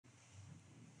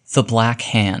The Black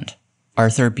Hand,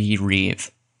 Arthur B Reeve.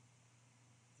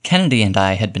 Kennedy and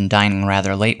I had been dining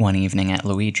rather late one evening at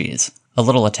Luigi's, a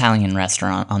little Italian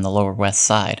restaurant on the Lower West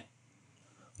Side.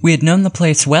 We had known the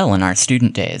place well in our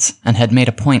student days, and had made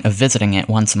a point of visiting it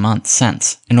once a month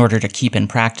since, in order to keep in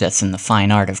practice in the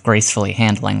fine art of gracefully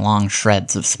handling long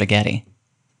shreds of spaghetti.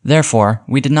 Therefore,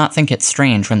 we did not think it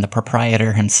strange when the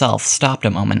proprietor himself stopped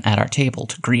a moment at our table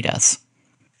to greet us.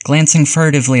 Glancing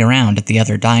furtively around at the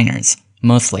other diners,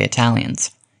 mostly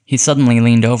Italians, he suddenly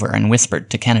leaned over and whispered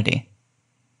to Kennedy.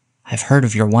 "I've heard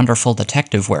of your wonderful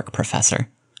detective work, Professor.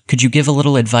 Could you give a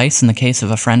little advice in the case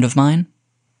of a friend of mine?"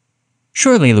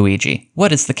 "Surely, Luigi.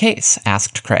 What is the case?"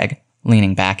 asked Craig,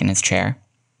 leaning back in his chair.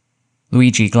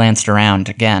 Luigi glanced around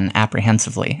again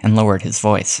apprehensively and lowered his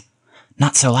voice.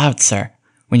 "Not so loud, sir.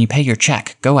 When you pay your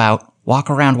check, go out, walk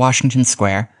around Washington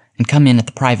Square, and come in at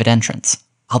the private entrance.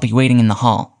 I'll be waiting in the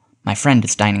hall. My friend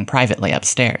is dining privately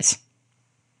upstairs."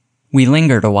 We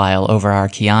lingered a while over our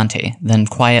Chianti, then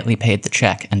quietly paid the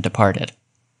check and departed.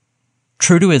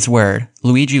 True to his word,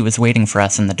 Luigi was waiting for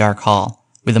us in the dark hall.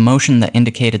 With a motion that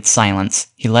indicated silence,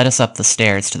 he led us up the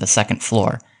stairs to the second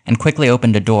floor, and quickly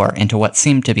opened a door into what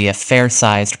seemed to be a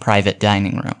fair-sized private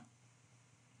dining room.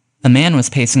 A man was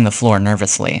pacing the floor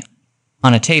nervously.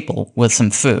 On a table was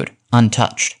some food,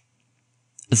 untouched.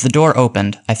 As the door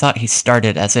opened, I thought he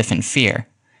started as if in fear,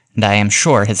 and I am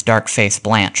sure his dark face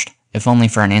blanched, if only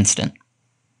for an instant.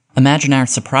 Imagine our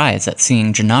surprise at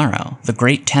seeing Gennaro, the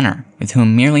great tenor, with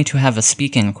whom merely to have a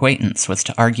speaking acquaintance was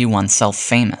to argue oneself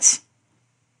famous.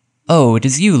 "Oh, it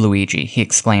is you, Luigi," he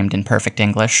exclaimed in perfect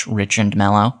English, rich and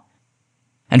mellow.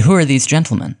 "And who are these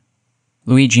gentlemen?"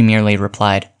 Luigi merely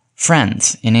replied,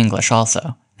 "Friends," in English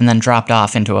also, and then dropped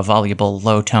off into a voluble,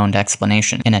 low-toned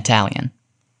explanation in Italian.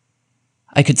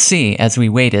 I could see, as we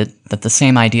waited, that the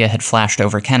same idea had flashed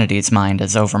over Kennedy's mind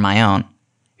as over my own.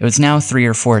 It was now 3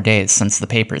 or 4 days since the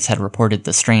papers had reported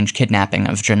the strange kidnapping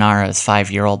of Gennaro's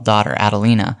 5-year-old daughter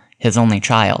Adelina, his only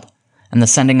child, and the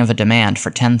sending of a demand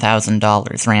for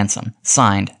 $10,000 ransom,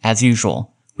 signed, as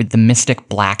usual, with the mystic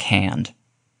Black Hand,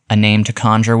 a name to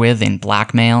conjure with in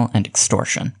blackmail and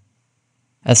extortion.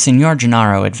 As Signor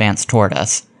Gennaro advanced toward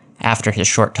us, after his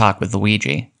short talk with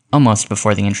Luigi, almost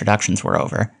before the introductions were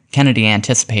over, Kennedy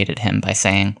anticipated him by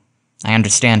saying, "I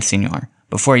understand, Signor.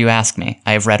 Before you ask me,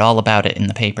 I have read all about it in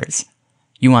the papers.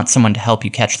 You want someone to help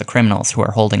you catch the criminals who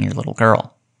are holding your little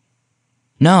girl."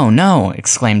 "No, no,"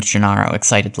 exclaimed Gennaro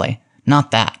excitedly.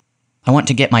 "Not that. I want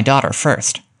to get my daughter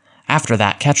first. After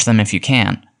that, catch them if you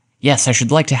can. Yes, I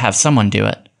should like to have someone do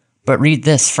it. But read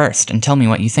this first and tell me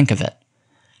what you think of it.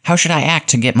 How should I act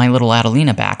to get my little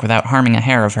Adelina back without harming a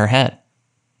hair of her head?"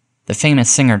 The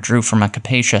famous singer drew from a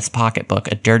capacious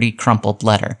pocketbook a dirty, crumpled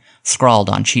letter, scrawled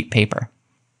on cheap paper.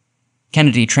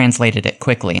 Kennedy translated it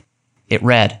quickly. It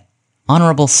read,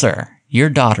 "Honorable Sir, your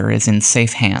daughter is in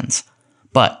safe hands.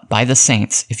 But, by the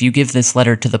saints, if you give this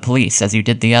letter to the police as you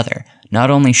did the other, not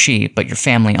only she, but your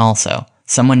family also,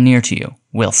 someone near to you,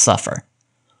 will suffer.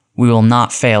 We will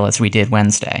not fail as we did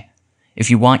Wednesday. If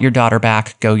you want your daughter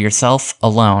back, go yourself,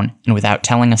 alone, and without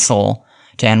telling a soul,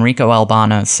 to Enrico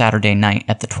Albano's Saturday night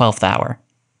at the 12th hour.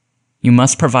 You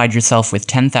must provide yourself with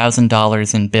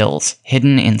 $10,000 in bills,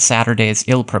 hidden in Saturday's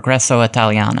Il Progresso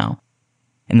Italiano.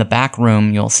 In the back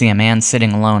room, you'll see a man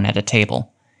sitting alone at a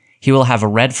table. He will have a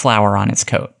red flower on his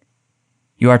coat.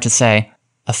 You are to say,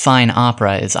 'A fine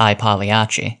opera is I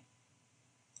Pagliacci.'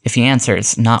 If he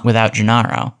answers, not without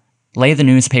Gennaro, lay the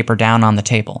newspaper down on the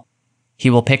table. He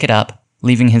will pick it up,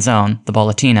 leaving his own, the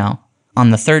Bollettino.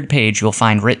 On the 3rd page you'll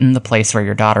find written the place where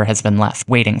your daughter has been left,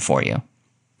 waiting for you.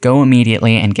 Go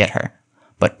immediately and get her.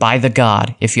 But by the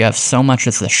God, if you have so much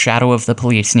as the shadow of the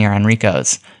police near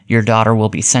Enrico's, your daughter will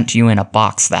be sent to you in a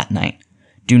box that night.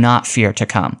 Do not fear to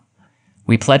come.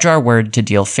 We pledge our word to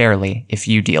deal fairly if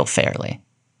you deal fairly.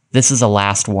 This is a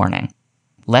last warning.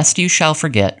 Lest you shall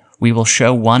forget, we will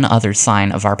show one other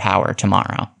sign of our power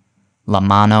tomorrow. La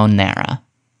mano nera."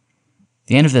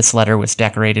 The end of this letter was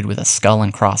decorated with a skull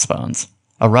and crossbones,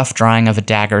 a rough drawing of a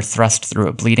dagger thrust through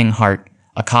a bleeding heart,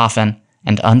 a coffin,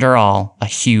 and under all, a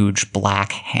huge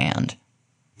black hand.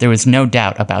 There was no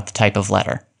doubt about the type of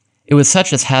letter. It was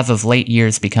such as have of late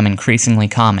years become increasingly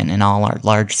common in all our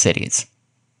large cities.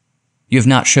 "You have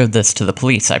not showed this to the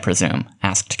police, I presume?"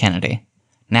 asked Kennedy.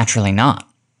 "Naturally not.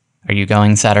 Are you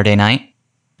going Saturday night?"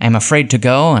 "I am afraid to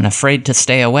go and afraid to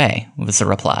stay away," was the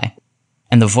reply.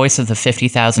 And the voice of the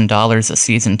 $50,000 a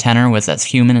season tenor was as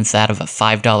human as that of a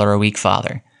 $5 a week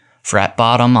father, for at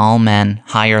bottom all men,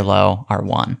 high or low, are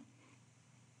one.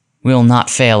 "We'll not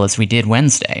fail as we did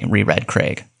Wednesday," reread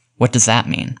Craig. "What does that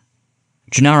mean?"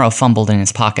 Gennaro fumbled in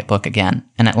his pocketbook again,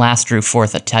 and at last drew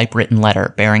forth a typewritten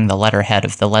letter bearing the letterhead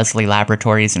of the Leslie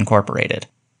Laboratories Incorporated.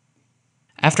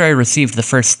 "After I received the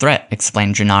first threat,"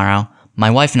 explained Gennaro, "my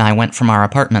wife and I went from our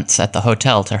apartments at the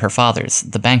hotel to her father's,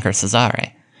 the banker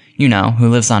Cesare. You know, who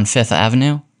lives on 5th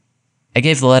Avenue? I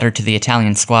gave the letter to the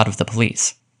Italian squad of the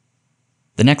police.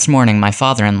 The next morning, my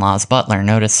father-in-law's butler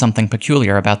noticed something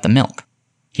peculiar about the milk.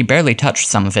 He barely touched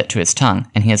some of it to his tongue,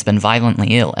 and he has been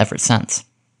violently ill ever since.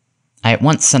 I at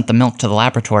once sent the milk to the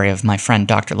laboratory of my friend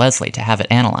Dr. Leslie to have it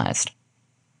analyzed.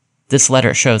 This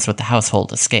letter shows what the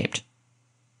household escaped."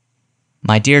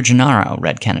 "My dear Gennaro,"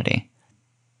 read Kennedy,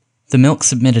 "the milk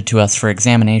submitted to us for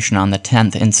examination on the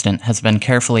 10th instant has been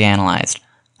carefully analyzed,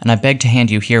 and I beg to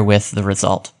hand you herewith the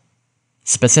result.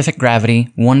 Specific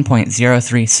gravity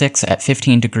 1.036 at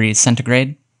 15 degrees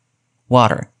centigrade.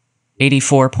 Water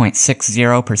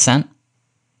 84.60%.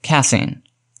 Casein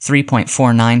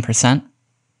 3.49%.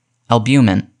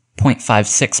 Albumin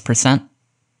 0.56%.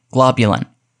 Globulin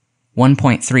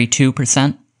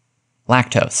 1.32%.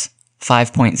 Lactose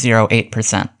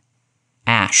 5.08%.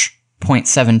 Ash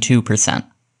 0.72%.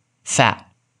 Fat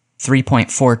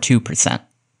 3.42%.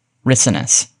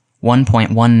 Ricinus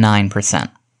 1.19%.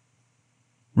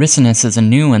 Ricinus is a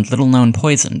new and little-known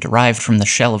poison derived from the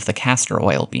shell of the castor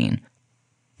oil bean.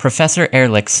 Professor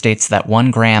Ehrlich states that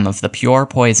 1 gram of the pure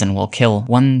poison will kill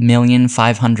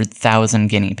 1,500,000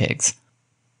 guinea pigs.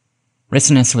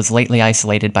 Ricinus was lately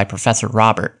isolated by Professor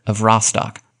Robert of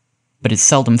Rostock, but is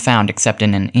seldom found except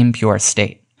in an impure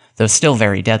state, though still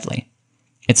very deadly.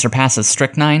 It surpasses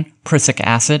strychnine, prussic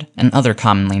acid, and other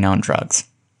commonly known drugs.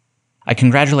 I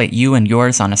congratulate you and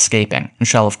yours on escaping, and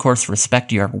shall of course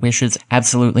respect your wishes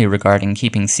absolutely regarding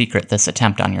keeping secret this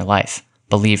attempt on your life.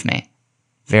 Believe me.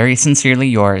 Very sincerely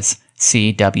yours,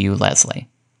 C. W. Leslie."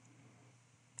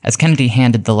 As Kennedy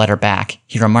handed the letter back,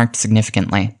 he remarked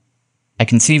significantly, "I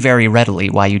can see very readily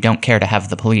why you don't care to have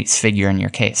the police figure in your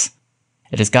case.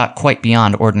 It has got quite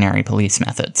beyond ordinary police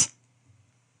methods."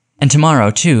 "And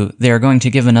tomorrow, too, they are going to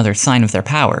give another sign of their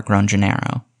power," groaned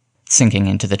Gennaro, sinking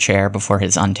into the chair before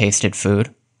his untasted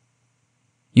food.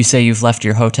 "You say you've left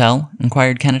your hotel?"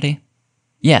 inquired Kennedy.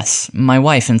 "Yes, my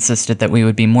wife insisted that we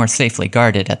would be more safely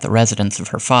guarded at the residence of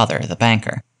her father, the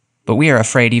banker, but we are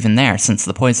afraid even there since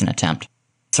the poison attempt.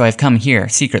 So I've come here,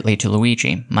 secretly to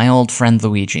Luigi, my old friend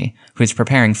Luigi, who is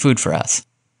preparing food for us,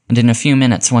 and in a few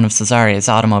minutes one of Cesare's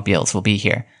automobiles will be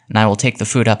here, and I will take the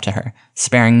food up to her,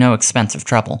 sparing no expense of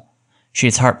trouble. She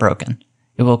is heartbroken.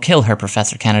 It will kill her,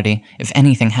 Professor Kennedy, if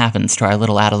anything happens to our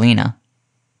little Adelina."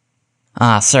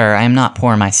 "Ah, sir, I am not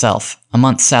poor myself. A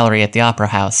month's salary at the Opera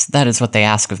House, that is what they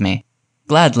ask of me.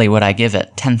 Gladly would I give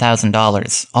it,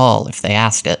 $10,000, all, if they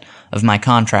asked it, of my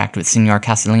contract with Signor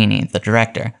Castellini, the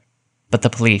director. But the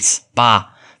police, bah,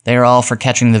 they are all for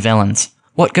catching the villains.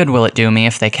 What good will it do me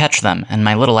if they catch them, and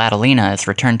my little Adelina is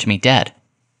returned to me dead?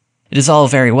 It is all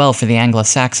very well for the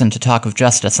Anglo-Saxon to talk of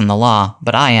justice and the law,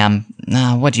 but I am,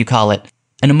 what do you call it,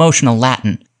 an emotional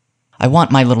Latin. I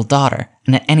want my little daughter,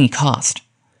 and at any cost.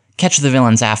 Catch the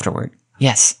villains afterward.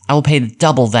 Yes, I will pay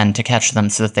double then to catch them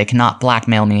so that they cannot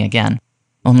blackmail me again.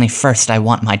 Only first I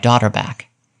want my daughter back."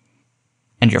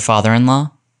 "And your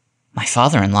father-in-law?" "My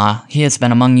father-in-law? He has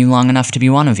been among you long enough to be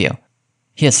one of you.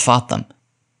 He has fought them.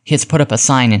 He has put up a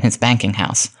sign in his banking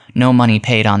house, no money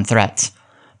paid on threats.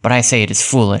 But I say it is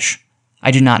foolish. I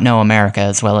do not know America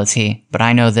as well as he, but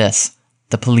I know this.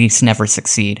 The police never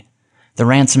succeed. The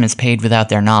ransom is paid without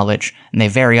their knowledge, and they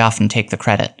very often take the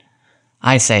credit.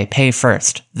 I say, pay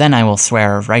first, then I will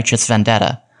swear a righteous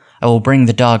vendetta. I will bring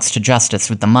the dogs to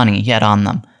justice with the money yet on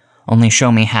them. Only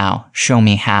show me how. Show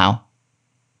me how."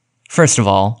 "First of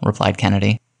all," replied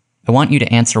Kennedy, "I want you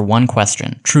to answer one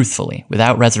question, truthfully,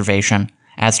 without reservation,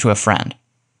 as to a friend.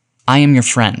 I am your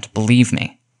friend, believe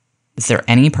me. Is there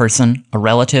any person, a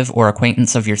relative or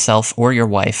acquaintance of yourself or your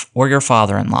wife or your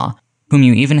father-in-law, whom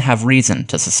you even have reason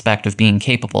to suspect of being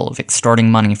capable of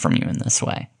extorting money from you in this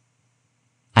way?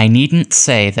 I needn't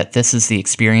say that this is the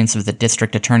experience of the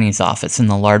district attorney's office in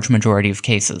the large majority of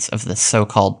cases of this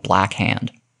so-called Black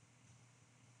Hand."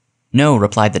 "No,"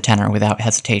 replied the tenor without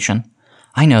hesitation.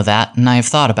 "I know that, and I have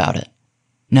thought about it.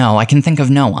 No, I can think of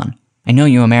no one. I know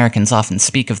you Americans often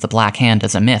speak of the Black Hand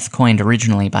as a myth coined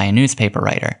originally by a newspaper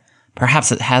writer.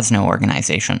 Perhaps it has no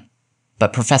organization.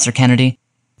 But, Professor Kennedy,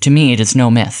 to me it is no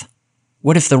myth.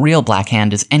 What if the real Black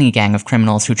Hand is any gang of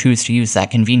criminals who choose to use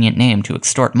that convenient name to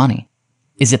extort money?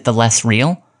 Is it the less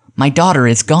real? My daughter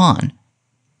is gone."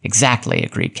 "Exactly,"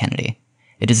 agreed Kennedy.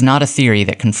 "It is not a theory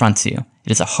that confronts you.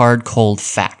 It is a hard, cold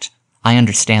fact. I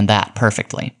understand that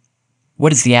perfectly.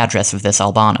 What is the address of this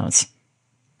Albano's?"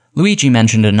 Luigi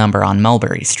mentioned a number on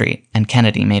Mulberry Street, and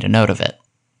Kennedy made a note of it.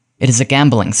 "It is a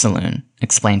gambling saloon,"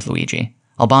 explained Luigi.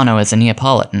 "Albano is a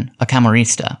Neapolitan, a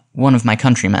Camorrista, one of my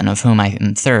countrymen of whom I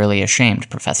am thoroughly ashamed,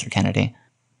 Professor Kennedy.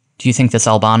 Do you think this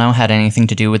Albano had anything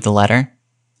to do with the letter?"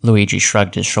 Luigi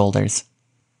shrugged his shoulders.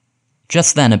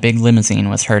 Just then a big limousine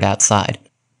was heard outside.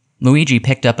 Luigi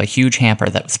picked up a huge hamper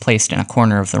that was placed in a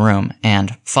corner of the room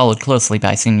and, followed closely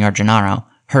by Signor Gennaro,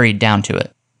 hurried down to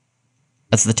it.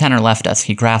 As the tenor left us,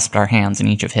 he grasped our hands in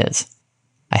each of his.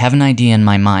 "I have an idea in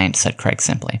my mind," said Craig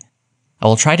simply. "I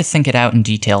will try to think it out in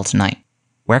detail tonight.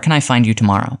 Where can I find you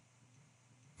tomorrow?"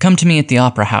 "Come to me at the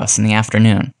Opera House in the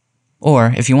afternoon.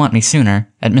 Or, if you want me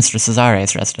sooner, at Mr.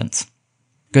 Cesare's residence.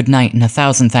 Good night, and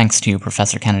 1,000 thanks to you,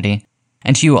 Professor Kennedy.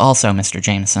 And to you also, Mr.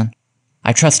 Jameson.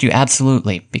 I trust you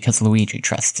absolutely, because Luigi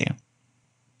trusts you."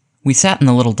 We sat in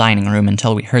the little dining room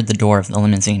until we heard the door of the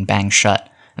limousine bang shut,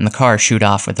 and the car shoot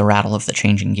off with the rattle of the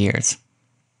changing gears.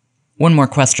 "One more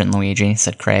question, Luigi,"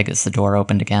 said Craig as the door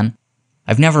opened again.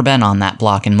 "I've never been on that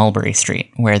block in Mulberry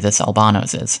Street, where this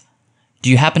Albano's is. Do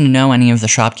you happen to know any of the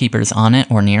shopkeepers on it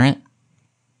or near it?"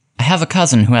 "I have a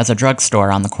cousin who has a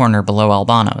drugstore on the corner below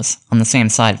Albano's, on the same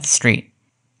side of the street."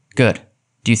 "Good.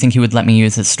 Do you think he would let me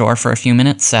use his store for a few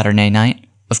minutes Saturday night?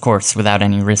 Of course, without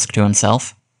any risk to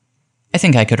himself." "I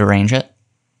think I could arrange it."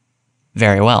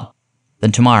 "Very well.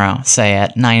 Then tomorrow, say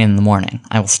at 9 in the morning,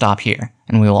 I will stop here,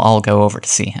 and we will all go over to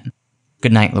see him.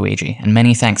 Good night, Luigi, and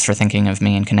many thanks for thinking of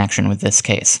me in connection with this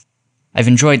case. I've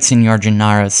enjoyed Signor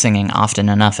Gennaro's singing often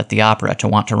enough at the opera to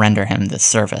want to render him this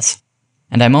service.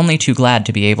 And I'm only too glad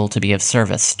to be able to be of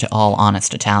service to all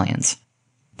honest Italians.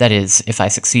 That is, if I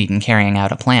succeed in carrying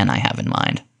out a plan I have in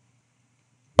mind."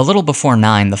 A little before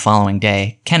 9 the following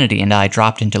day, Kennedy and I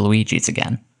dropped into Luigi's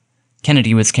again.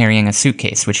 Kennedy was carrying a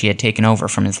suitcase which he had taken over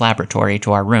from his laboratory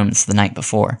to our rooms the night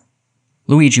before.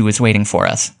 Luigi was waiting for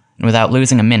us, and without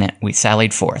losing a minute, we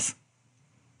sallied forth.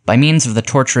 By means of the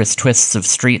tortuous twists of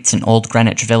streets in Old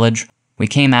Greenwich Village, we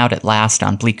came out at last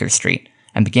on Bleecker Street,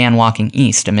 and began walking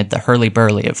east amid the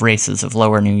hurly-burly of races of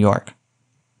lower New York.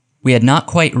 We had not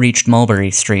quite reached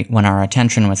Mulberry Street when our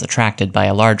attention was attracted by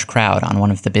a large crowd on one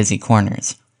of the busy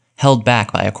corners, held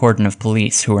back by a cordon of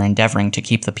police who were endeavoring to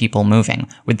keep the people moving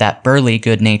with that burly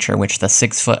good nature which the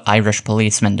 6-foot Irish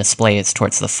policeman displays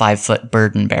towards the 5-foot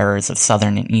burden-bearers of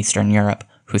southern and eastern Europe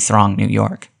who throng New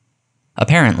York.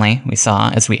 Apparently, we saw,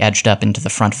 as we edged up into the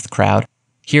front of the crowd,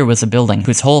 here was a building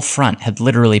whose whole front had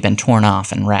literally been torn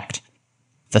off and wrecked.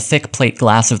 The thick plate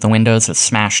glass of the windows was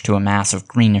smashed to a mass of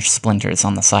greenish splinters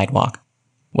on the sidewalk,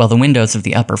 while the windows of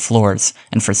the upper floors,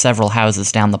 and for several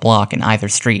houses down the block in either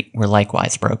street, were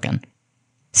likewise broken.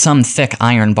 Some thick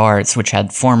iron bars which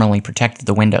had formerly protected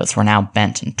the windows were now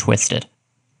bent and twisted.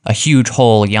 A huge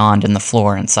hole yawned in the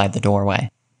floor inside the doorway,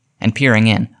 and peering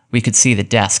in, we could see the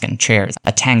desk and chairs,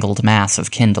 a tangled mass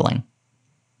of kindling.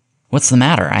 "What's the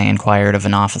matter?" I inquired of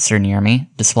an officer near me,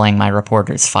 displaying my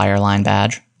reporter's fireline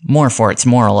badge. More for its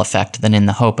moral effect than in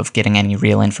the hope of getting any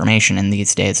real information in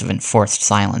these days of enforced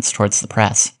silence towards the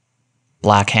press.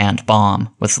 "Black Hand bomb,"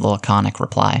 was the laconic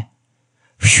reply.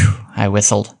 "Phew," I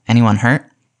whistled. "Anyone hurt?"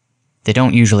 "They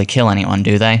don't usually kill anyone,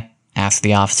 do they?" asked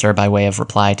the officer by way of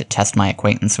reply to test my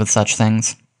acquaintance with such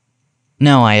things.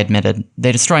 "No," I admitted.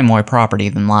 "They destroy more property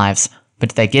than lives, but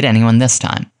did they get anyone this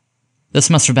time? This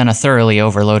must have been a thoroughly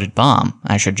overloaded bomb,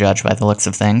 I should judge by the looks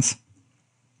of things."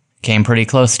 "Came pretty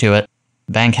close to it.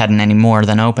 The bank hadn't any more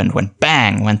than opened when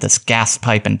bang went this gas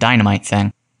pipe and dynamite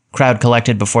thing. Crowd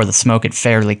collected before the smoke had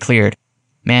fairly cleared.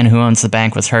 Man who owns the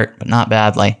bank was hurt, but not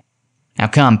badly. Now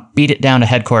come, beat it down to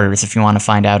headquarters if you want to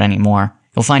find out any more.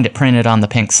 You'll find it printed on the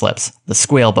pink slips, the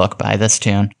squeal book by this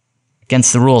tune.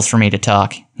 Against the rules for me to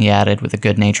talk," he added with a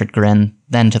good-natured grin,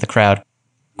 then to the crowd.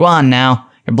 "Go on now,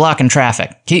 you're blocking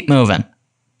traffic. Keep moving."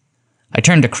 I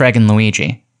turned to Craig and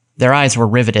Luigi. Their eyes were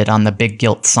riveted on the big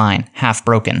gilt sign, half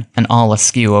broken, and all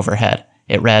askew overhead.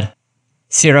 It read,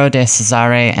 "Ciro de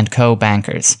Cesare & Co.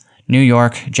 Bankers, New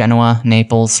York, Genoa,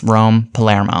 Naples, Rome,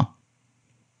 Palermo."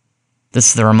 "This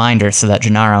is the reminder so that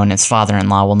Gennaro and his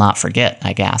father-in-law will not forget,"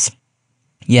 I gasped.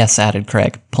 "Yes," added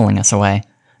Craig, pulling us away.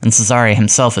 "And Cesare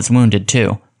himself is wounded,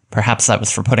 too. Perhaps that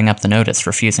was for putting up the notice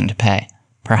refusing to pay.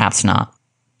 Perhaps not.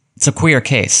 It's a queer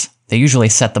case. They usually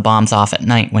set the bombs off at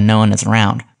night when no one is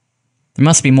around. There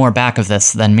must be more back of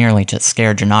this than merely to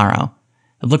scare Gennaro.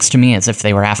 It looks to me as if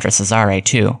they were after Cesare,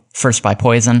 too, first by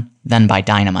poison, then by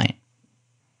dynamite."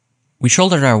 We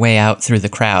shouldered our way out through the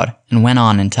crowd, and went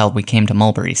on until we came to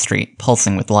Mulberry Street,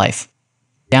 pulsing with life.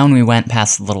 Down we went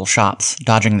past the little shops,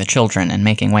 dodging the children and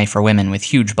making way for women with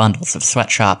huge bundles of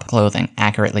sweatshop clothing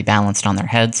accurately balanced on their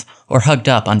heads or hugged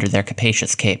up under their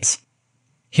capacious capes.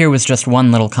 Here was just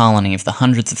one little colony of the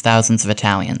hundreds of thousands of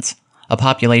Italians, a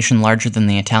population larger than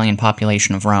the Italian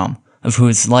population of Rome, of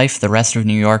whose life the rest of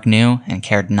New York knew and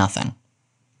cared nothing.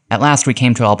 At last we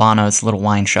came to Albano's little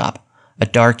wine shop, a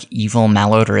dark, evil,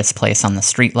 malodorous place on the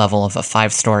street level of a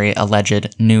 5-story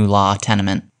alleged new law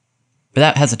tenement.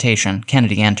 Without hesitation,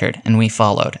 Kennedy entered, and we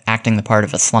followed, acting the part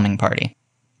of a slumming party.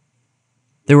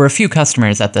 There were a few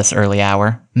customers at this early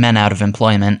hour, men out of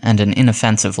employment and an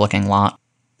inoffensive-looking lot,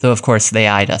 though of course they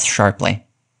eyed us sharply.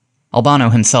 Albano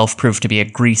himself proved to be a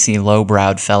greasy,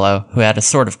 low-browed fellow who had a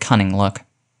sort of cunning look.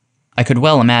 I could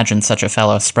well imagine such a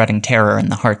fellow spreading terror in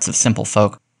the hearts of simple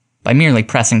folk by merely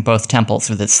pressing both temples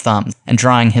with his thumbs and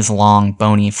drawing his long,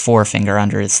 bony forefinger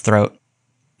under his throat,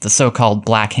 the so-called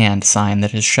black hand sign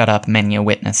that has shut up many a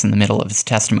witness in the middle of his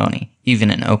testimony, even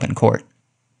in open court.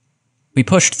 We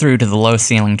pushed through to the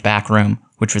low-ceilinged back room,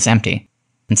 which was empty,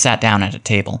 and sat down at a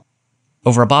table.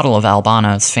 Over a bottle of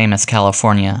Albano's famous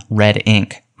California red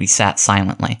ink, we sat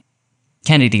silently.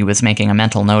 Kennedy was making a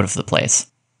mental note of the place.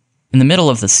 In the middle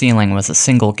of the ceiling was a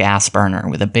single gas burner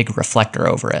with a big reflector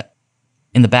over it.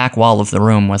 In the back wall of the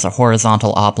room was a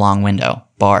horizontal oblong window,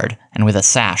 barred, and with a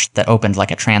sash that opened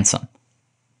like a transom.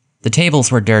 The tables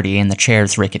were dirty and the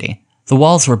chairs rickety. The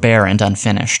walls were bare and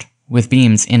unfinished, with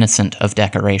beams innocent of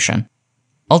decoration.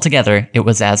 Altogether, it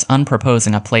was as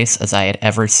unproposing a place as I had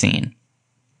ever seen.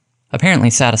 Apparently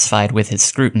satisfied with his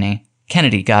scrutiny,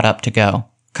 Kennedy got up to go,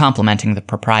 complimenting the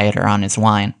proprietor on his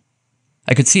wine.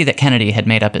 I could see that Kennedy had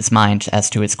made up his mind as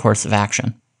to his course of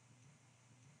action.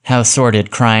 "How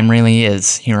sordid crime really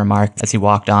is," he remarked as he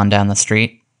walked on down the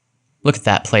street. "Look at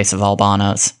that place of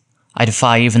Albano's. I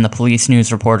defy even the police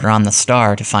news reporter on the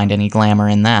Star to find any glamour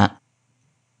in that."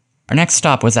 Our next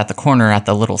stop was at the corner at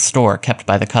the little store kept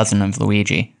by the cousin of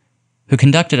Luigi, who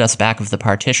conducted us back of the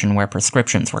partition where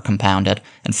prescriptions were compounded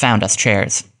and found us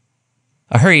chairs.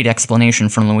 A hurried explanation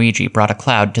from Luigi brought a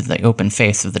cloud to the open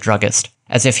face of the druggist,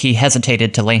 as if he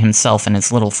hesitated to lay himself and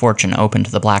his little fortune open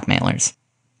to the blackmailers.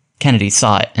 Kennedy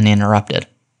saw it and interrupted.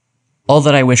 "All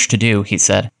that I wish to do," he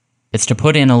said, "is to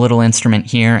put in a little instrument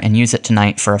here and use it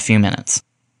tonight for a few minutes.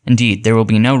 Indeed, there will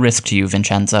be no risk to you,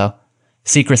 Vincenzo.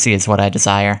 Secrecy is what I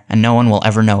desire, and no one will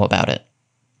ever know about it."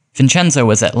 Vincenzo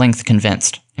was at length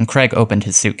convinced, and Craig opened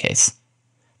his suitcase.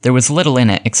 There was little in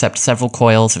it except several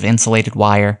coils of insulated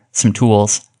wire, some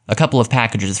tools, a couple of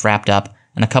packages wrapped up,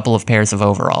 and a couple of pairs of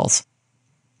overalls.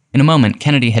 In a moment,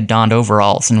 Kennedy had donned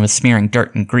overalls and was smearing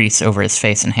dirt and grease over his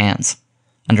face and hands.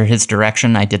 Under his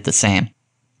direction, I did the same.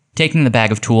 Taking the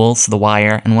bag of tools, the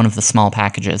wire, and one of the small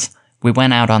packages, we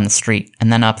went out on the street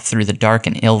and then up through the dark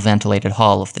and ill-ventilated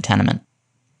hall of the tenement.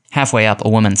 Halfway up, a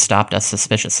woman stopped us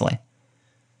suspiciously.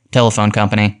 "Telephone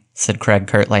company," said Craig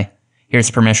curtly.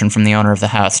 "Here's permission from the owner of the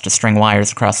house to string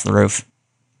wires across the roof."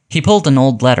 He pulled an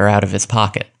old letter out of his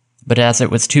pocket, but as it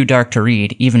was too dark to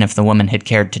read, even if the woman had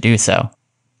cared to do so,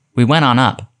 we went on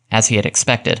up, as he had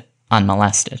expected,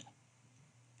 unmolested.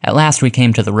 At last we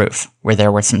came to the roof, where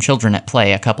there were some children at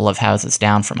play a couple of houses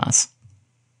down from us.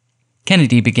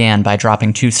 Kennedy began by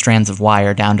dropping 2 strands of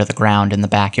wire down to the ground in the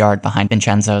backyard behind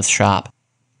Vincenzo's shop.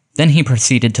 Then he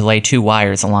proceeded to lay 2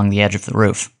 wires along the edge of the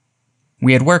roof.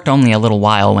 We had worked only a little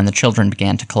while when the children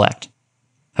began to collect.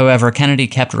 However, Kennedy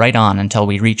kept right on until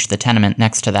we reached the tenement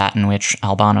next to that in which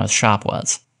Albano's shop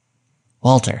was.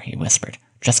 "Walter," he whispered,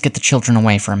 "just get the children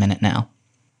away for a minute now."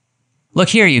 "Look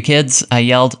here, you kids," I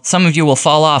yelled. "Some of you will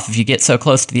fall off if you get so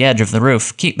close to the edge of the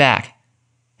roof. Keep back."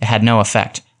 It had no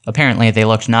effect. Apparently, they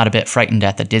looked not a bit frightened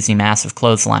at the dizzy mass of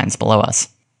clotheslines below us.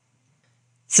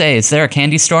 "Say, is there a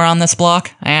candy store on this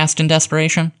block?" I asked in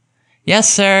desperation.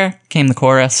 "Yes, sir," came the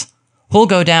chorus. "Who'll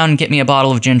go down and get me a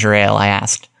bottle of ginger ale?" I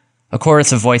asked. A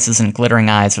chorus of voices and glittering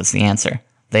eyes was the answer.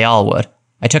 They all would.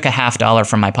 I took a $50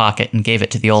 from my pocket and gave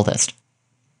it to the oldest.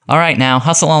 "All right now,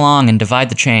 hustle along and divide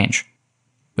the change."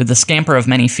 With the scamper of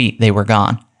many feet, they were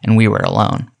gone, and we were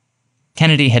alone.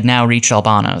 Kennedy had now reached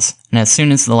Albano's, and as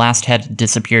soon as the last head had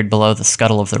disappeared below the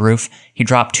scuttle of the roof, he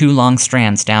dropped 2 long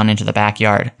strands down into the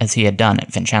backyard, as he had done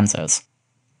at Vincenzo's.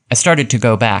 I started to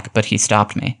go back, but he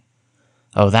stopped me.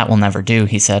 "Oh, that will never do,"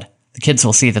 he said. "The kids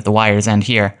will see that the wires end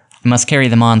here. I must carry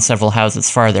them on several houses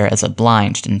farther as a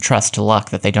blind and trust to luck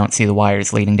that they don't see the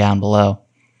wires leading down below."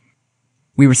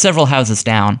 We were several houses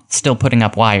down, still putting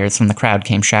up wires when the crowd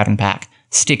came shouting back,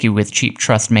 sticky with cheap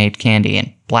trust-made candy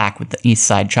and black with the East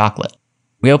Side chocolate.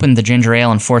 We opened the ginger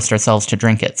ale and forced ourselves to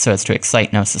drink it so as to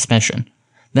excite no suspicion.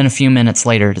 Then a few minutes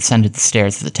later descended the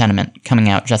stairs of the tenement, coming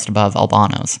out just above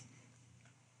Albano's.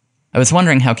 I was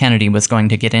wondering how Kennedy was going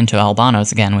to get into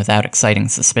Albano's again without exciting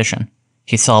suspicion.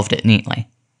 He solved it neatly.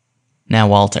 "Now,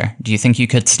 Walter, do you think you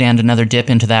could stand another dip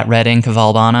into that red ink of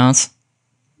Albano's?"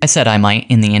 I said I might,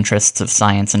 in the interests of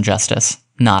science and justice,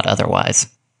 not otherwise.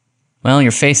 "Well,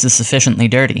 your face is sufficiently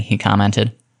dirty," he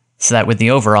commented. so that with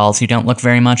the overalls you don't look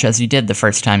very much as you did the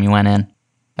first time you went in.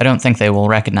 I don't think they will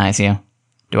recognize you.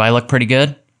 Do I look pretty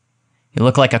good? You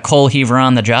look like a coal heaver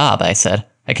on the job, I said.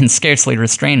 I can scarcely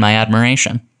restrain my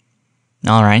admiration.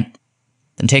 All right.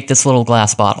 Then take this little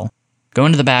glass bottle. Go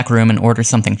into the back room and order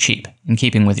something cheap, in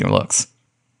keeping with your looks.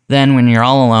 Then, when you're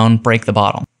all alone, break the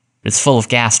bottle. It's full of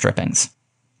gas drippings.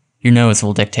 Your nose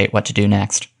will dictate what to do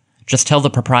next. Just tell the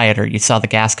proprietor you saw the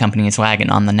gas company's wagon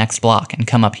on the next block and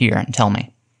come up here and tell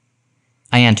me.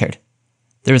 I entered.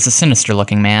 There was a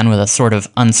sinister-looking man with a sort of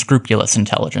unscrupulous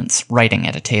intelligence, writing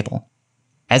at a table.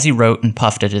 As he wrote and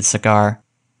puffed at his cigar,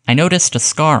 I noticed a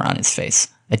scar on his face,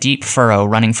 a deep furrow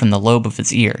running from the lobe of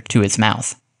his ear to his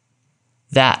mouth.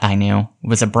 That, I knew,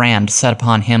 was a brand set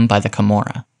upon him by the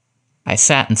Camorra. I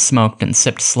sat and smoked and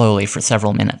sipped slowly for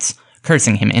several minutes,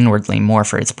 cursing him inwardly more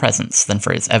for his presence than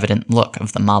for his evident look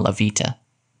of the mala vita.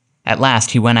 At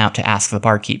last he went out to ask the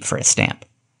barkeep for a stamp.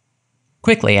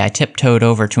 Quickly I tiptoed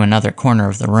over to another corner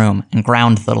of the room and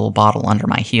ground the little bottle under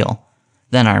my heel.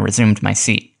 Then I resumed my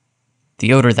seat.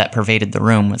 The odor that pervaded the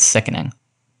room was sickening.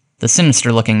 The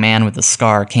sinister-looking man with the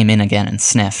scar came in again and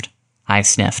sniffed. I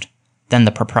sniffed. Then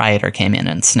the proprietor came in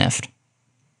and sniffed.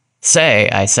 "Say,"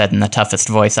 I said in the toughest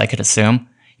voice I could assume,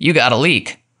 "you got a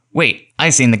leak. Wait, I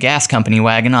seen the gas company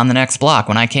wagon on the next block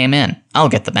when I came in. I'll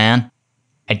get the man."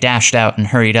 I dashed out and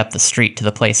hurried up the street to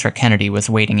the place where Kennedy was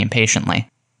waiting impatiently.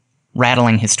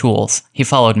 Rattling his tools, he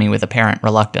followed me with apparent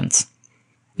reluctance.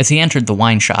 As he entered the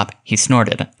wine shop, he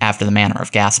snorted, after the manner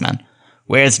of gasmen.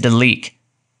 "Where's de leak?"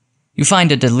 "You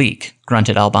find a de leak,"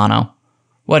 grunted Albano.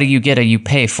 "What do you get a you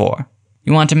pay for?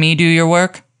 You want to me do your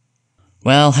work?"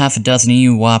 "Well, half a dozen of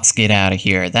you wops get out of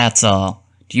here, that's all.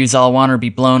 Do yous all wanter be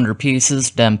blown ter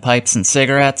pieces, dem pipes and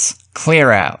cigarettes?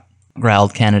 Clear out,"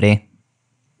 growled Kennedy.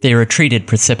 They retreated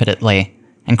precipitately,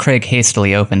 and Craig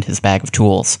hastily opened his bag of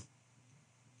tools.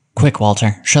 "Quick,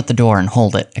 Walter, shut the door and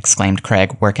hold it," exclaimed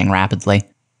Craig, working rapidly.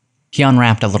 He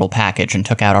unwrapped a little package and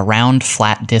took out a round,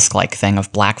 flat disc-like thing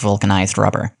of black vulcanized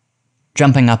rubber.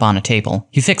 Jumping up on a table,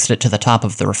 he fixed it to the top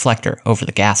of the reflector over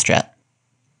the gas jet.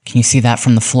 "Can you see that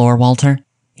from the floor, Walter?"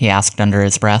 he asked under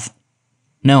his breath.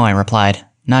 "No," I replied,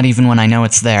 "not even when I know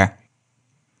it's there."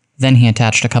 Then he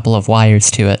attached a couple of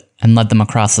wires to it and led them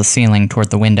across the ceiling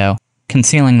toward the window,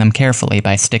 concealing them carefully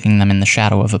by sticking them in the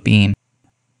shadow of a beam.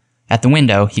 At the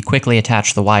window, he quickly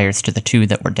attached the wires to the two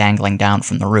that were dangling down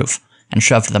from the roof, and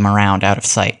shoved them around out of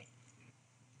sight.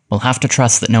 "We'll have to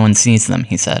trust that no one sees them,"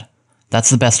 he said. "That's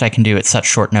the best I can do at such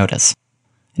short notice.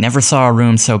 I never saw a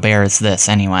room so bare as this,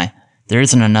 anyway. There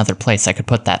isn't another place I could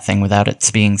put that thing without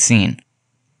its being seen."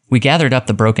 We gathered up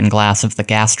the broken glass of the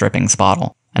gas drippings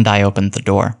bottle, and I opened the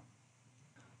door.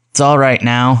 "It's all right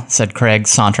now," said Craig,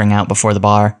 sauntering out before the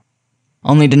bar.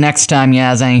 "Only the next time you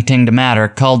has anything to matter,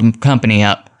 call the company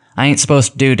up. I ain't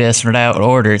supposed to do this without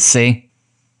orders, see?"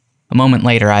 A moment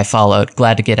later I followed,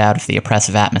 glad to get out of the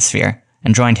oppressive atmosphere,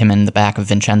 and joined him in the back of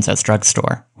Vincenzo's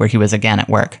drugstore, where he was again at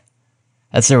work.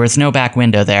 As there was no back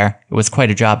window there, it was quite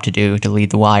a job to do to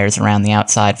lead the wires around the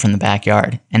outside from the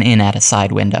backyard, and in at a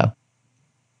side window.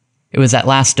 It was at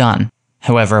last done,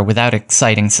 however, without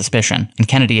exciting suspicion, and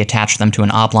Kennedy attached them to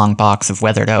an oblong box of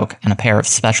weathered oak and a pair of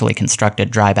specially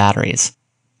constructed dry batteries.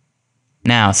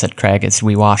 "Now," said Craig as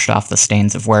we washed off the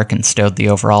stains of work and stowed the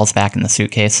overalls back in the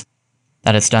suitcase,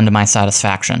 "that is done to my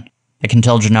satisfaction. I can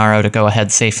tell Gennaro to go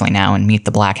ahead safely now and meet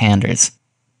the Black Handers."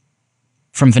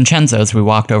 From Vincenzo's we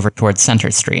walked over towards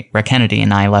Center Street, where Kennedy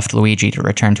and I left Luigi to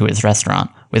return to his restaurant,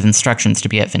 with instructions to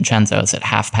be at Vincenzo's at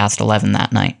 11:30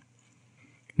 that night.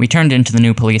 We turned into the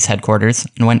new police headquarters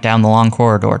and went down the long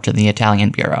corridor to the Italian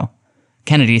bureau.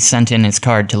 Kennedy sent in his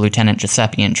card to Lieutenant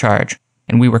Giuseppe in charge,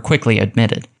 and we were quickly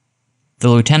admitted. The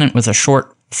lieutenant was a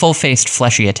short, full-faced,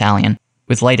 fleshy Italian,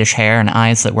 with lightish hair and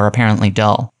eyes that were apparently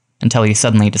dull, until he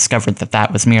suddenly discovered that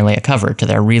that was merely a cover to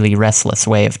their really restless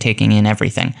way of taking in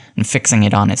everything and fixing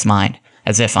it on his mind,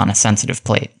 as if on a sensitive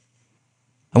plate.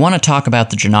 "I want to talk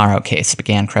about the Gennaro case,"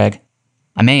 began Craig.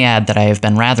 "I may add that I have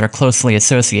been rather closely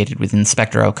associated with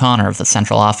Inspector O'Connor of the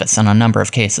Central Office on a number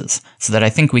of cases, so that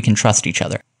I think we can trust each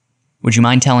other. Would you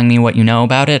mind telling me what you know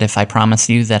about it if I promise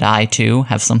you that I, too,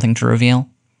 have something to reveal?"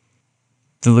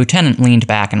 The lieutenant leaned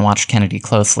back and watched Kennedy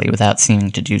closely without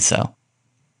seeming to do so.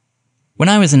 "When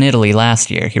I was in Italy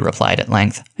last year," he replied at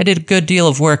length, "I did a good deal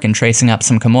of work in tracing up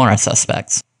some Camorra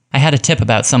suspects. I had a tip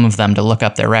about some of them to look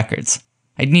up their records.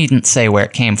 I needn't say where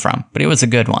it came from, but it was a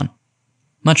good one.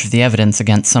 Much of the evidence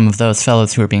against some of those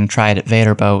fellows who were being tried at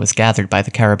Viterbo was gathered by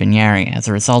the Carabinieri as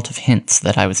a result of hints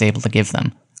that I was able to give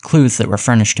them, clues that were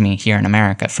furnished to me here in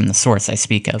America from the source I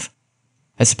speak of.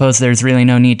 I suppose there's really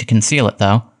no need to conceal it,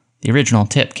 though. The original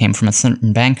tip came from a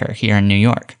certain banker here in New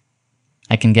York."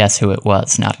 I can guess who it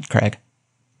was, nodded Craig.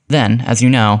 Then, as you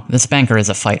know, this banker is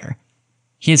a fighter.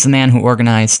 He is the man who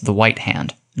organized the White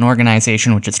Hand, an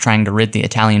organization which is trying to rid the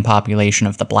Italian population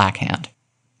of the Black Hand.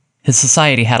 His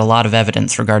society had a lot of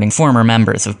evidence regarding former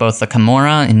members of both the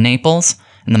Camorra in Naples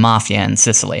and the Mafia in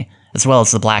Sicily, as well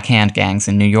as the Black Hand gangs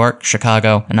in New York,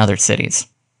 Chicago, and other cities.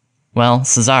 Well,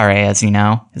 Cesare, as you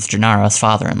know, is Gennaro's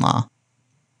father-in-law.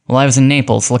 While I was in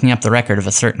Naples looking up the record of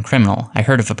a certain criminal, I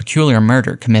heard of a peculiar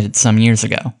murder committed some years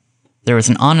ago. There was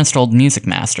an honest old music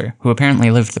master who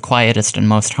apparently lived the quietest and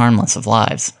most harmless of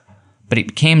lives, but it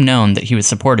became known that he was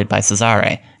supported by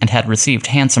Cesare and had received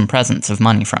handsome presents of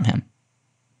money from him.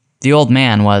 The old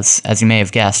man was, as you may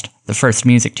have guessed, the first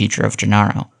music teacher of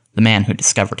Gennaro, the man who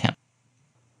discovered him.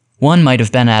 One might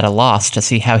have been at a loss to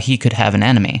see how he could have an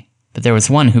enemy, but there was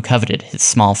one who coveted his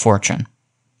small fortune.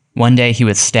 One day he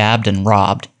was stabbed and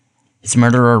robbed. His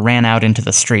murderer ran out into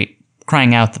the street,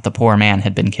 crying out that the poor man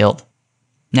had been killed.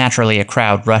 Naturally, a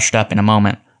crowd rushed up in a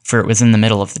moment, for it was in the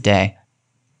middle of the day.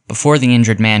 Before the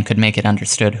injured man could make it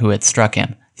understood who had struck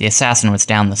him, the assassin was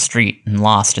down the street and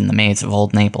lost in the maze of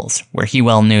old Naples, where he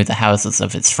well knew the houses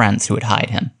of his friends who would hide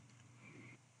him.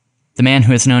 The man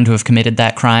who is known to have committed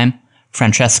that crime,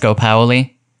 Francesco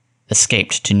Paoli,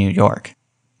 escaped to New York.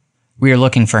 We are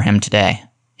looking for him today.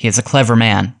 He is a clever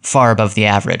man, far above the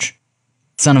average.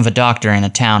 Son of a doctor in a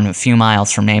town a few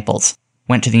miles from Naples,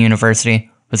 went to the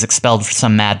university, was expelled for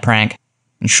some mad prank.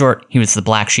 In short, he was the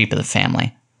black sheep of the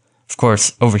family. Of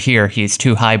course, over here he is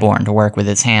too highborn to work with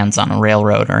his hands on a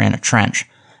railroad or in a trench,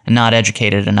 and not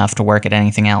educated enough to work at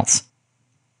anything else.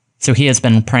 So he has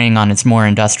been preying on his more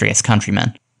industrious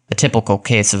countrymen, a typical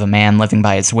case of a man living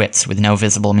by his wits with no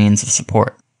visible means of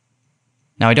support.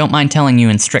 Now I don't mind telling you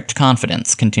in strict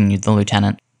confidence, continued the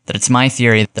lieutenant, that it's my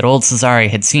theory that old Cesare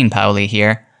had seen Paoli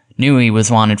here, knew he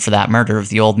was wanted for that murder of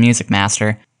the old music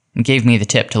master, and gave me the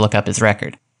tip to look up his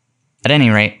record. At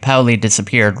any rate, Paoli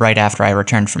disappeared right after I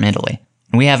returned from Italy,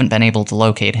 and we haven't been able to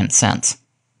locate him since.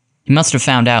 He must have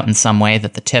found out in some way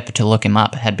that the tip to look him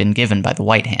up had been given by the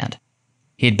White Hand.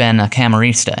 He had been a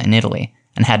camerista in Italy,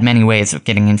 and had many ways of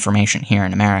getting information here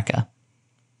in America.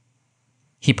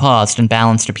 He paused and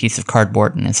balanced a piece of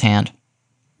cardboard in his hand.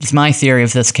 It's my theory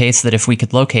of this case that if we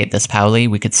could locate this Paoli,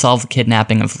 we could solve the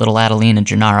kidnapping of little Adelina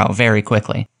Gennaro very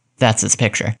quickly. That's his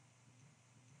picture.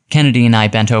 Kennedy and I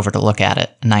bent over to look at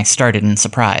it, and I started in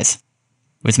surprise.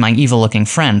 It was my evil-looking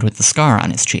friend with the scar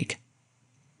on his cheek.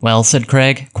 Well, said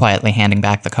Craig, quietly handing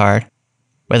back the card.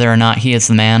 Whether or not he is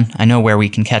the man, I know where we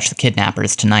can catch the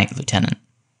kidnappers tonight, Lieutenant.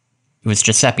 It was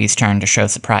Giuseppe's turn to show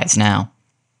surprise now.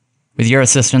 With your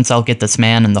assistance, I'll get this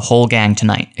man and the whole gang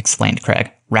tonight, explained Craig,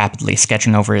 rapidly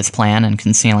sketching over his plan and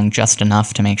concealing just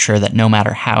enough to make sure that no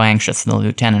matter how anxious the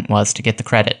lieutenant was to get the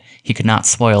credit, he could not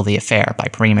spoil the affair by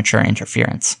premature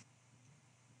interference.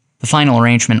 The final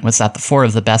arrangement was that the 4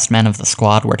 of the best men of the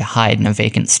squad were to hide in a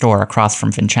vacant store across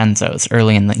from Vincenzo's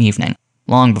early in the evening,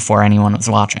 long before anyone was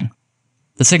watching.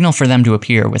 The signal for them to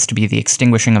appear was to be the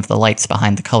extinguishing of the lights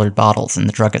behind the colored bottles in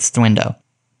the druggist's window.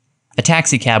 A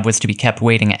taxicab was to be kept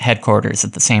waiting at headquarters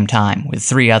at the same time, with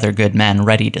 3 other good men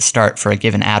ready to start for a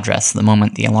given address the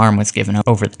moment the alarm was given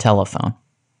over the telephone.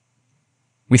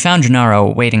 We found Gennaro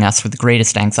awaiting us with the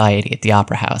greatest anxiety at the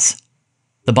Opera House.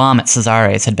 The bomb at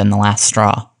Cesare's had been the last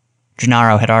straw.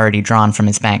 Gennaro had already drawn from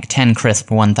his bank 10 crisp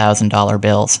 $1,000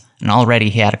 bills, and already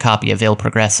he had a copy of Il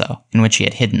Progresso, in which he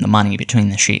had hidden the money between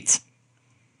the sheets.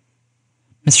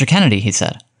 Mr. Kennedy, he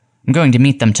said, I'm going to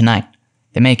meet them tonight.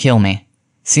 They may kill me.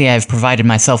 See, I have provided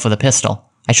myself with a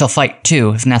pistol. I shall fight, too,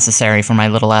 if necessary, for my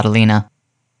little Adelina.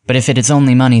 But if it is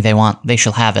only money they want, they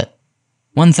shall have it.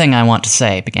 One thing I want to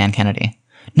say, began Kennedy.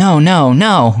 No, no,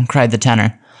 no, cried the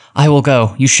tenor. I will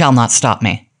go. You shall not stop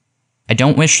me. I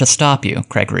don't wish to stop you,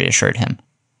 Craig reassured him.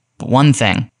 But one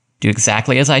thing. Do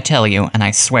exactly as I tell you, and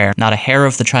I swear not a hair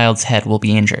of the child's head will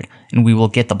be injured, and we will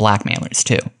get the blackmailers,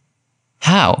 too.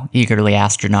 How? Eagerly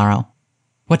asked Gennaro.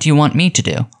 What do you want me to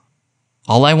do?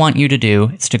 All I want you to do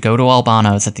is to go to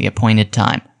Albano's at the appointed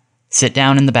time. Sit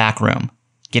down in the back room.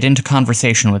 Get into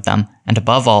conversation with them, and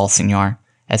above all, Signor,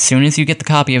 as soon as you get the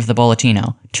copy of the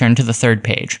Bollettino, turn to the 3rd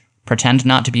page. Pretend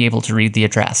not to be able to read the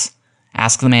address.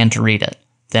 Ask the man to read it.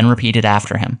 Then repeat it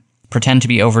after him. Pretend to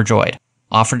be overjoyed.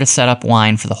 Offer to set up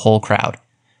wine for the whole crowd.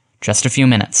 Just a few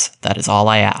minutes, that is all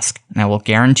I ask, and I will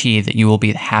guarantee that you will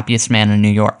be the happiest man in New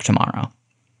York tomorrow.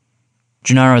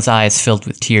 Gennaro's eyes filled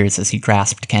with tears as he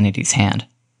grasped Kennedy's hand.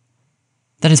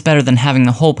 That is better than having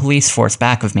the whole police force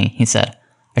back of me, he said.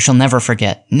 I shall never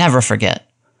forget, never forget.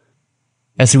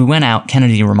 As we went out,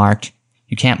 Kennedy remarked,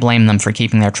 You can't blame them for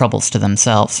keeping their troubles to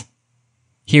themselves.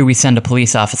 Here we send a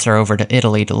police officer over to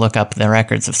Italy to look up the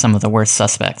records of some of the worst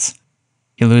suspects.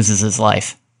 He loses his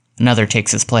life. Another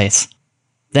takes his place.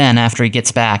 Then, after he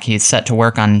gets back, he is set to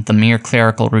work on the mere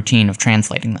clerical routine of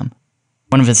translating them.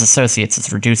 One of his associates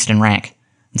is reduced in rank,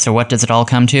 and so what does it all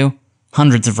come to?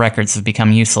 Hundreds of records have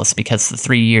become useless because the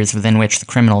 3 years within which the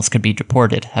criminals could be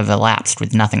deported have elapsed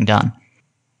with nothing done.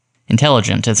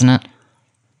 Intelligent, isn't it?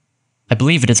 I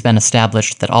believe it has been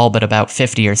established that all but about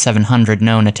 50 or 700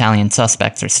 known Italian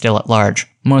suspects are still at large,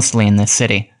 mostly in this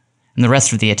city, and the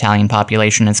rest of the Italian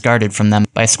population is guarded from them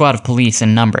by a squad of police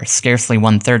in number, scarcely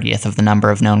 1/30th of the number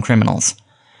of known criminals.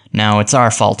 No, it's our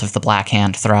fault if the Black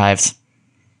Hand thrives.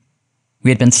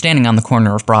 We had been standing on the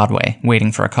corner of Broadway,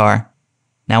 waiting for a car.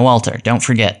 Now, Walter, don't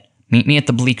forget, meet me at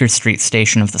the Bleecker Street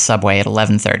station of the subway at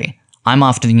 11:30. I'm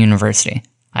off to the university.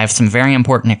 I have some very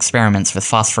important experiments with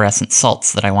phosphorescent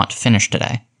salts that I want to finish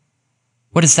today.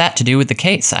 What has that to do with the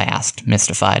case? I asked,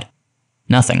 mystified.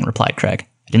 Nothing, replied Craig.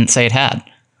 I didn't say it had.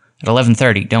 At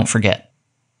 11:30, don't forget.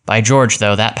 By George,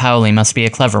 though, that Paoli must be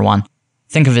a clever one.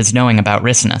 Think of his knowing about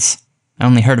Ricinus. I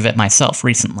only heard of it myself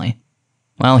recently.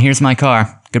 Well, here's my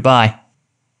car. Goodbye.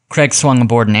 Craig swung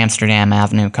aboard an Amsterdam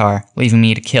Avenue car, leaving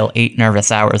me to kill 8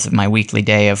 nervous hours of my weekly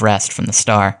day of rest from the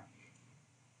Star.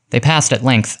 They passed at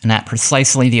length, and at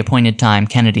precisely the appointed time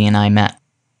Kennedy and I met.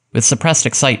 With suppressed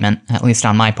excitement, at least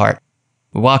on my part,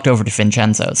 we walked over to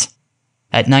Vincenzo's.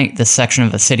 At night, this section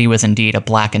of the city was indeed a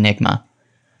black enigma.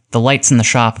 The lights in the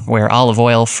shop, where olive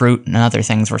oil, fruit, and other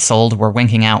things were sold, were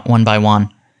winking out one by one.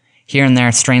 Here and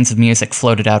there, strains of music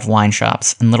floated out of wine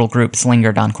shops, and little groups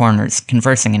lingered on corners,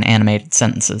 conversing in animated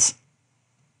sentences.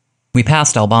 We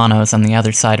passed Albano's on the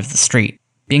other side of the street,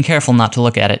 being careful not to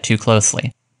look at it too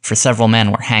closely, for several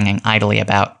men were hanging idly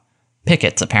about.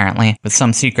 Pickets, apparently, with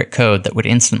some secret code that would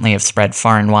instantly have spread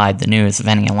far and wide the news of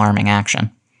any alarming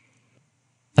action.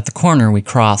 At the corner we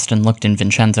crossed and looked in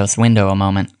Vincenzo's window a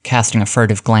moment, casting a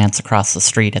furtive glance across the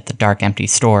street at the dark empty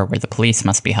store where the police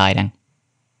must be hiding.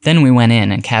 Then we went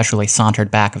in and casually sauntered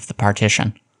back of the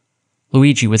partition.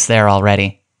 Luigi was there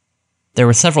already. There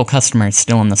were several customers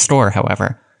still in the store,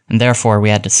 however, and therefore we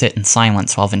had to sit in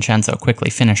silence while Vincenzo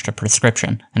quickly finished a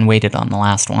prescription and waited on the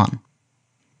last one.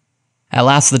 At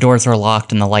last the doors were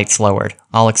locked and the lights lowered,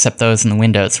 all except those in the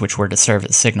windows which were to serve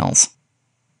as signals.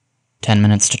 10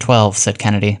 minutes to 12, said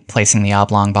Kennedy, placing the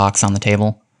oblong box on the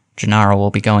table. Gennaro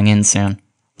will be going in soon.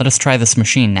 Let us try this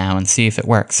machine now and see if it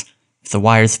works. If the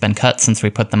wires have been cut since we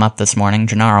put them up this morning,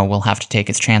 Gennaro will have to take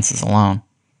his chances alone.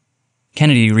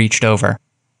 Kennedy reached over,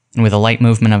 and with a light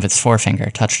movement of his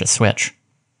forefinger touched a switch.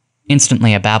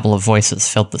 Instantly a babble of voices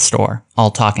filled the store,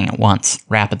 all talking at once,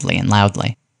 rapidly and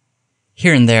loudly.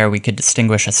 Here and there we could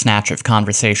distinguish a snatch of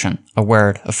conversation, a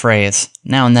word, a phrase,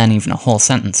 now and then even a whole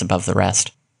sentence above the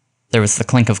rest. There was the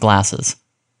clink of glasses.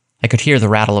 I could hear the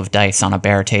rattle of dice on a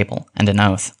bare table, and an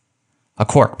oath. A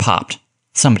cork popped.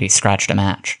 Somebody scratched a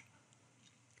match.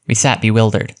 We sat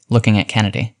bewildered, looking at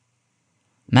Kennedy.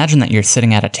 Imagine that you're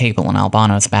sitting at a table in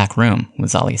Albano's back room,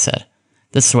 was all he said.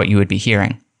 This is what you would be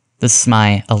hearing. This is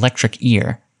my electric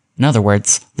ear. In other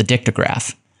words, the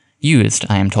dictograph. Used,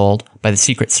 I am told, by the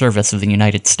Secret Service of the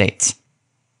United States.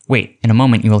 Wait, in a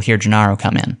moment you will hear Gennaro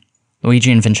come in. Luigi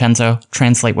and Vincenzo,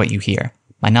 translate what you hear.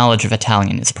 My knowledge of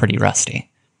Italian is pretty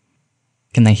rusty.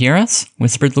 Can they hear us?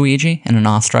 Whispered Luigi, in an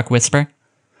awestruck whisper.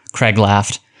 Craig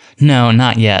laughed. No,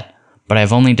 not yet. But I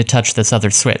have only to touch this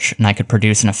other switch, and I could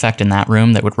produce an effect in that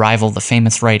room that would rival the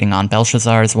famous writing on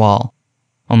Belshazzar's wall.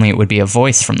 Only it would be a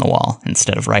voice from the wall,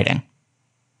 instead of writing.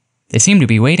 They seem to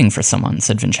be waiting for someone,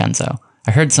 said Vincenzo.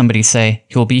 I heard somebody say,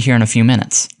 he will be here in a few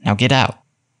minutes. Now get out.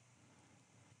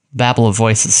 The babble of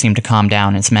voices seemed to calm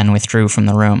down as men withdrew from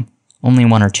the room. Only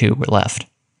 1 or 2 were left.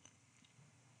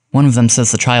 One of them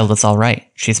says the child is all right.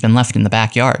 She's been left in the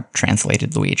backyard,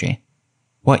 translated Luigi.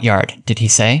 What yard, did he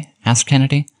say? Asked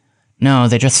Kennedy. No,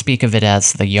 they just speak of it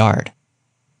as the yard.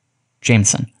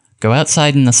 Jameson, go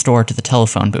outside in the store to the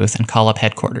telephone booth and call up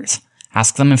headquarters.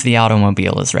 Ask them if the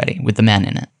automobile is ready, with the men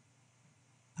in it.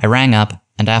 I rang up,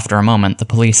 and after a moment the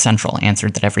police central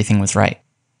answered that everything was right.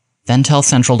 Then tell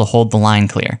central to hold the line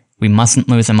clear. We mustn't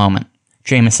lose a moment.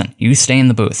 Jameson, you stay in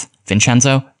the booth.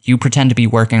 Vincenzo, you pretend to be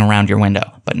working around your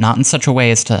window, but not in such a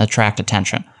way as to attract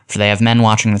attention, for they have men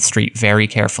watching the street very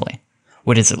carefully.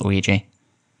 What is it, Luigi?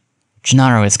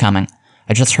 Gennaro is coming.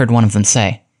 I just heard one of them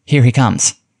say, here he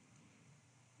comes.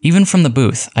 Even from the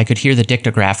booth, I could hear the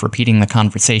dictograph repeating the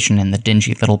conversation in the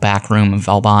dingy little back room of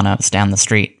Albano's down the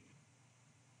street.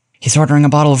 He's ordering a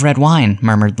bottle of red wine,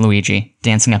 murmured Luigi,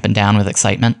 dancing up and down with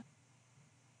excitement.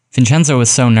 Vincenzo was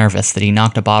so nervous that he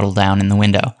knocked a bottle down in the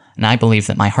window, and I believe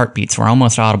that my heartbeats were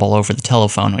almost audible over the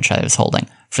telephone which I was holding,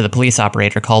 for the police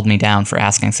operator called me down for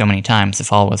asking so many times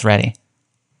if all was ready.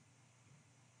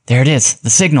 "There it is, the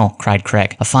signal," cried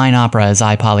Craig. "A fine opera is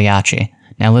I Pagliacci.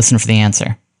 Now listen for the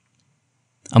answer."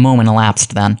 A moment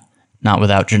elapsed then. "Not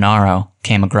without Gennaro,"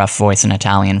 came a gruff voice in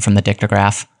Italian from the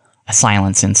dictograph. A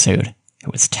silence ensued.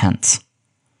 It was tense.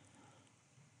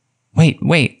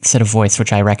 Wait, said a voice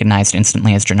which I recognized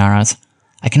instantly as Gennaro's.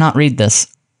 "I cannot read this.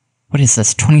 What is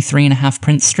this, 23.5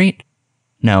 Prince Street?"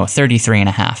 "No,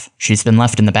 33.5. She's been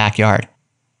left in the backyard."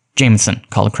 "Jameson,"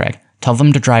 called Craig, "tell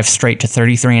them to drive straight to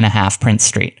 33.5 Prince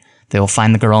Street. They will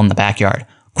find the girl in the backyard.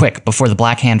 Quick, before the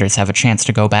Black Handers have a chance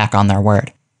to go back on their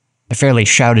word." I fairly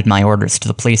shouted my orders to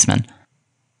the policeman.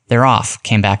 "They're off,"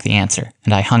 came back the answer,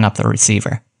 and I hung up the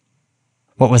receiver.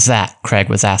 "What was that?" Craig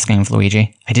was asking of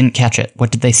Luigi. "I didn't catch it.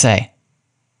 What did they say?"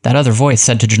 "That other voice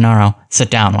said to Gennaro,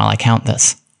 'Sit down while I count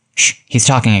this.'" "Shh, he's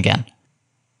talking again."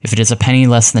 "If it is a penny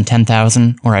less than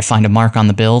 10,000, or I find a mark on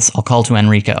the bills, I'll call to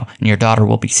Enrico, and your daughter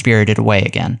will be spirited away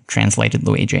again," translated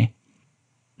Luigi.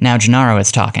 "Now Gennaro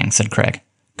is talking," said Craig.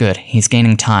 "Good, he's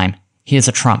gaining time. He is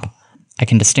a trump. I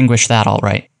can distinguish that all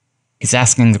right. He's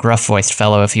asking the gruff-voiced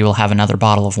fellow if he will have another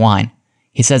bottle of wine.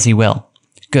 He says he will.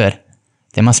 Good.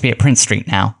 They must be at Prince Street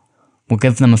now. We'll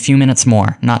give them a few minutes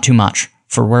more, not too much,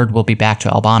 for word will be back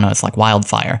to Albano's like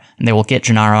wildfire, and they will get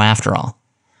Gennaro after all.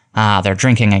 Ah, they're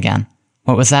drinking again.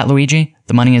 What was that, Luigi?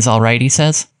 The money is all right, he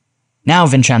says? Now,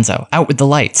 Vincenzo, out with the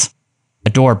lights!"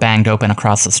 A door banged open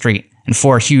across the street, and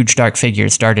 4 huge dark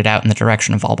figures darted out in the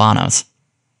direction of Albano's.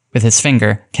 With his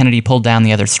finger, Kennedy pulled down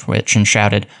the other switch and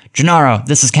shouted, "Gennaro,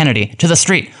 this is Kennedy! To the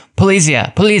street!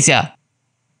 Polizia! Polizia!"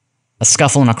 A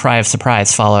scuffle and a cry of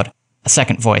surprise followed. A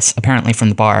second voice, apparently from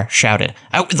the bar, shouted,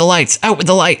 "Out with the lights! Out with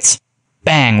the lights!"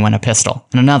 Bang went a pistol,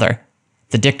 and another.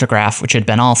 The dictograph, which had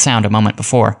been all sound a moment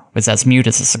before, was as mute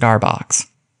as a cigar box.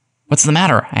 "What's the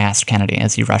matter?" I asked Kennedy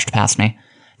as he rushed past me.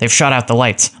 "They've shot out the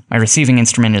lights. My receiving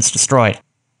instrument is destroyed."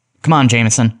 "Come on,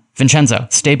 Jameson. Vincenzo,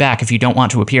 stay back if you don't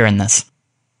want to appear in this."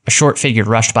 A short figure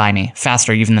rushed by me,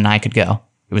 faster even than I could go.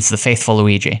 It was the faithful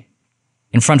Luigi.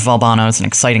 In front of Albano's, an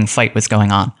exciting fight was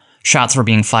going on. Shots were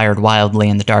being fired wildly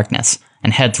in the darkness,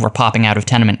 and heads were popping out of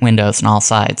tenement windows on all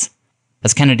sides.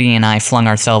 As Kennedy and I flung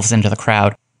ourselves into the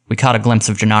crowd, we caught a glimpse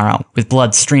of Gennaro, with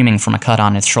blood streaming from a cut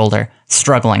on his shoulder,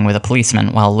 struggling with a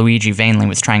policeman while Luigi vainly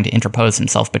was trying to interpose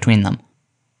himself between them.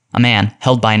 A man,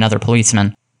 held by another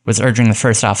policeman, was urging the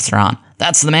first officer on.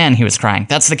 "That's the man," he was crying.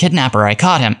 "That's the kidnapper. I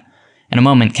caught him." In a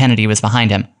moment, Kennedy was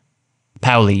behind him.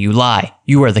 "Paoli, you lie.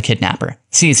 You are the kidnapper.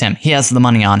 Seize him. He has the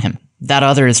money on him. That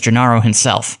other is Gennaro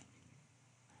himself."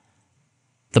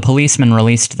 The policeman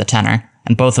released the tenor,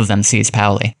 and both of them seized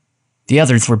Paoli. The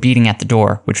others were beating at the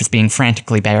door, which was being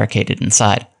frantically barricaded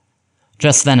inside.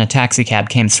 Just then a taxicab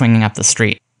came swinging up the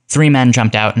street. 3 men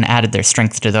jumped out and added their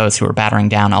strength to those who were battering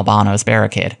down Albano's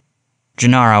barricade.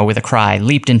 Gennaro, with a cry,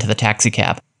 leaped into the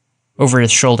taxicab. Over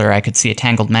his shoulder I could see a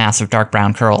tangled mass of dark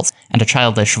brown curls, and a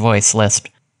childish voice lisped,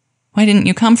 "Why didn't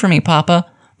you come for me, Papa?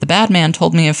 The bad man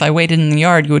told me if I waited in the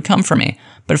yard you would come for me,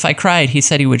 but if I cried he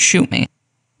said he would shoot me.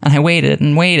 And I waited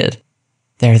and waited."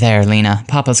 There, Lena.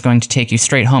 Papa's going to take you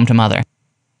straight home to Mother."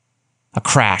 A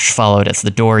crash followed as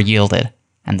the door yielded,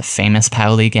 and the famous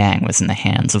Paoli gang was in the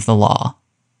hands of the law.